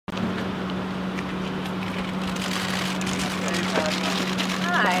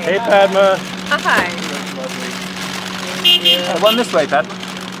Hi. Hey, Padma. Hi. One this way, Padma.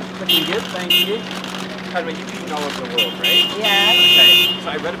 Looking good, thank you. Padma, you've eaten all over the world, right? Yeah. Okay, so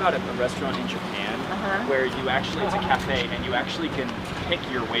I read about a restaurant in Japan where you actually, it's a cafe, and you actually can pick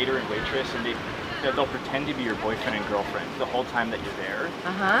your waiter and waitress, and they'll pretend to be your boyfriend and girlfriend the whole time that you're there.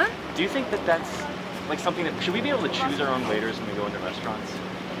 Do you think that that's like something that, should we be able to choose our own waiters when we go into restaurants?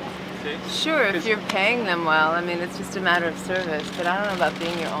 Sure, if you're paying them well. I mean, it's just a matter of service, but I don't know about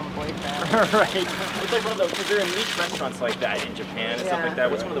being your own boyfriend. Right. It's like one of those, because there are niche restaurants like that in Japan and stuff like that.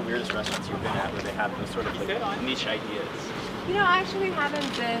 What's one of the weirdest restaurants you've been at where they have those sort of like niche ideas? You know, I actually haven't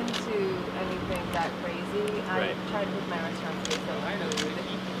been to anything that crazy. I try to make my restaurants taste so food.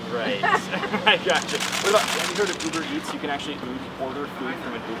 Right. I gotcha. What about, have you heard of Uber Eats? You can actually order food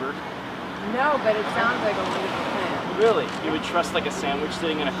from an Uber. No, but it sounds like a wonderful plan. Really? You would trust like a sandwich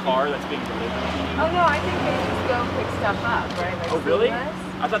sitting in a car that's being delivered to you? Oh no, I think they just go pick stuff up, right? Like oh really?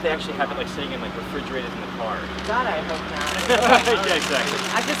 seamless? I thought they actually have it like sitting in like refrigerated in the car. God, I hope not. Yeah, exactly.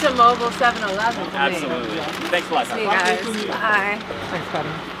 That's just a mobile 7-Eleven for Absolutely. me. Thanks a lot. See you guys. Bye. Thanks,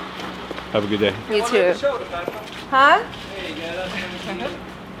 Padma. Have a good day. You too. Huh? Hey, you got